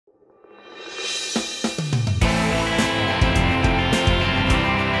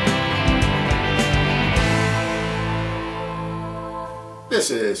This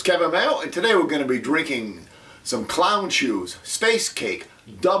is Kevin Mayo, and today we're going to be drinking some Clown Shoes Space Cake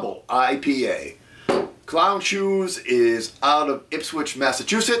Double IPA. Clown Shoes is out of Ipswich,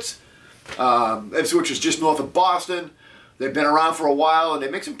 Massachusetts. Ipswich is just north of Boston. They've been around for a while and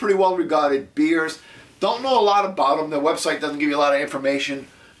they make some pretty well regarded beers. Don't know a lot about them. Their website doesn't give you a lot of information.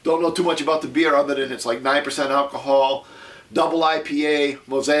 Don't know too much about the beer other than it's like 9% alcohol, double IPA,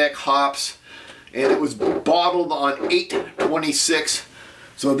 mosaic hops, and it was bottled on 8/26.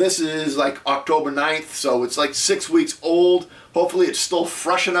 So this is like October 9th, so it's like 6 weeks old. Hopefully it's still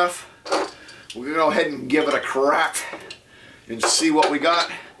fresh enough. We're going to go ahead and give it a crack and see what we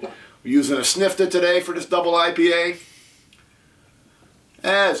got. We're using a snifter today for this double IPA.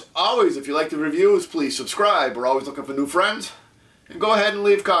 As always, if you like the reviews, please subscribe. We're always looking for new friends. And go ahead and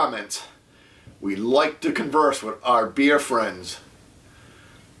leave comments. We like to converse with our beer friends.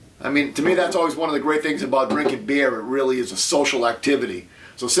 I mean, to me that's always one of the great things about drinking beer. It really is a social activity.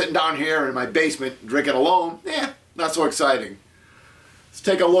 So sitting down here in my basement drinking alone, not so exciting. Let's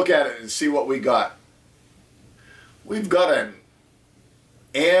take a look at it and see what we got. We've got an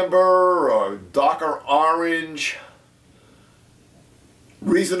amber or darker orange,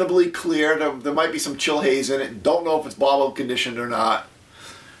 reasonably clear. There might be some chill haze in it. Don't know if it's bottle conditioned or not.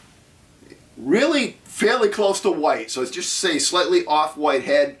 Really fairly close to white, so it's just say slightly off-white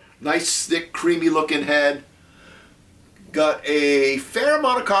head. Nice thick creamy looking head. Got a fair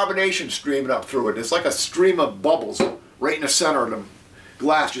amount of carbonation streaming up through it. It's like a stream of bubbles right in the center of the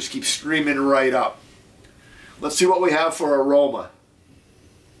glass, just keeps streaming right up. Let's see what we have for aroma.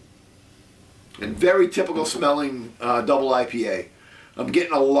 And very typical smelling double IPA. I'm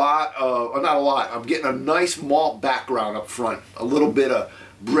getting a lot of, not a lot, I'm getting a nice malt background up front. A little bit of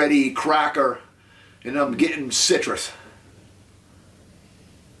bready cracker, and I'm getting citrus.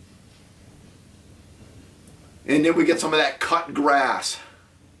 And then we get some of that cut grass.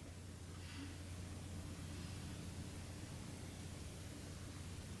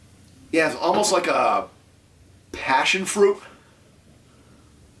 Yeah, it's almost like a passion fruit.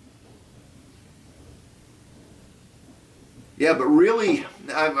 Yeah, but really,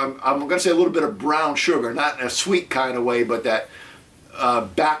 I'm going to say a little bit of brown sugar, not in a sweet kind of way, but that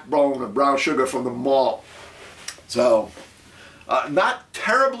backbone of brown sugar from the malt. So, not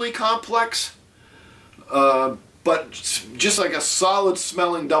terribly complex. But just like a solid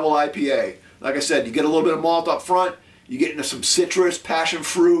smelling double IPA. Like I said, you get a little bit of malt up front, you get into some citrus, passion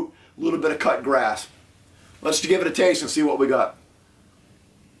fruit, a little bit of cut grass. Let's give it a taste and see what we got.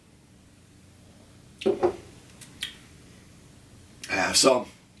 So,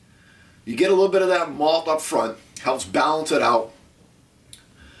 you get a little bit of that malt up front, helps balance it out.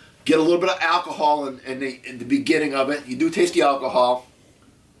 Get a little bit of alcohol in the beginning of it. You do taste the alcohol.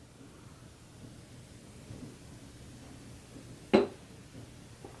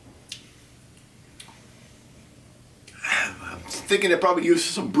 Thinking they probably used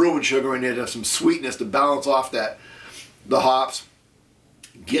some brewing sugar in there to some sweetness to balance off the hops.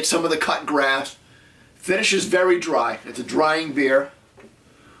 Get some of the cut grass. Finishes very dry. It's a drying beer.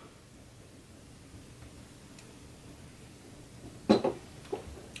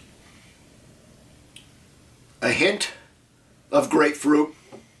 A hint of grapefruit.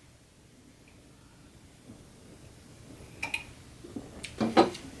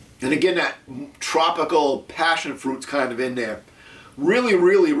 And again, that tropical passion fruit's kind of in there. Really,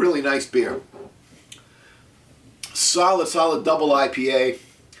 really, really nice beer. Solid, solid double IPA.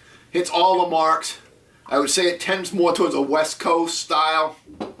 Hits all the marks. I would say it tends more towards a West Coast style.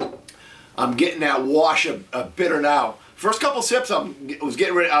 I'm getting that wash of bitter now. First couple sips, I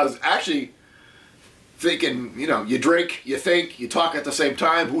was actually thinking, you know, you drink, you think, you talk at the same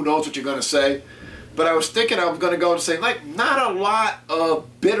time. Who knows what you're going to say? But I was thinking I was going to go and say, like, not a lot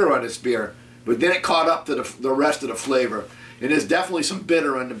of bitter on this beer. But then it caught up to the rest of the flavor. And there's definitely some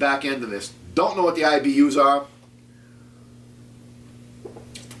bitter on the back end of this. Don't know what the IBUs are.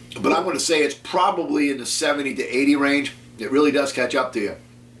 But I'm going to say it's probably in the 70 to 80 range. It really does catch up to you.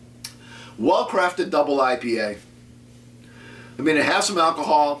 Well-crafted double IPA. I mean, it has some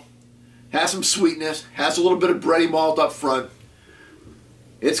alcohol, has some sweetness, has a little bit of bready malt up front.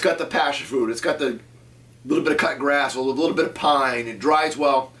 It's got the passion fruit. It's got the little bit of cut grass, a little bit of pine. It dries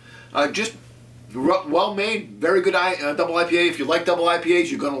well. Just well made, very good double IPA. If you like double IPAs,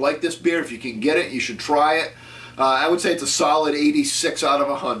 you're going to like this beer. If you can get it, you should try it. I would say it's a solid 86 out of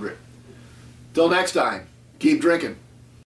 100. Till next time, keep drinking.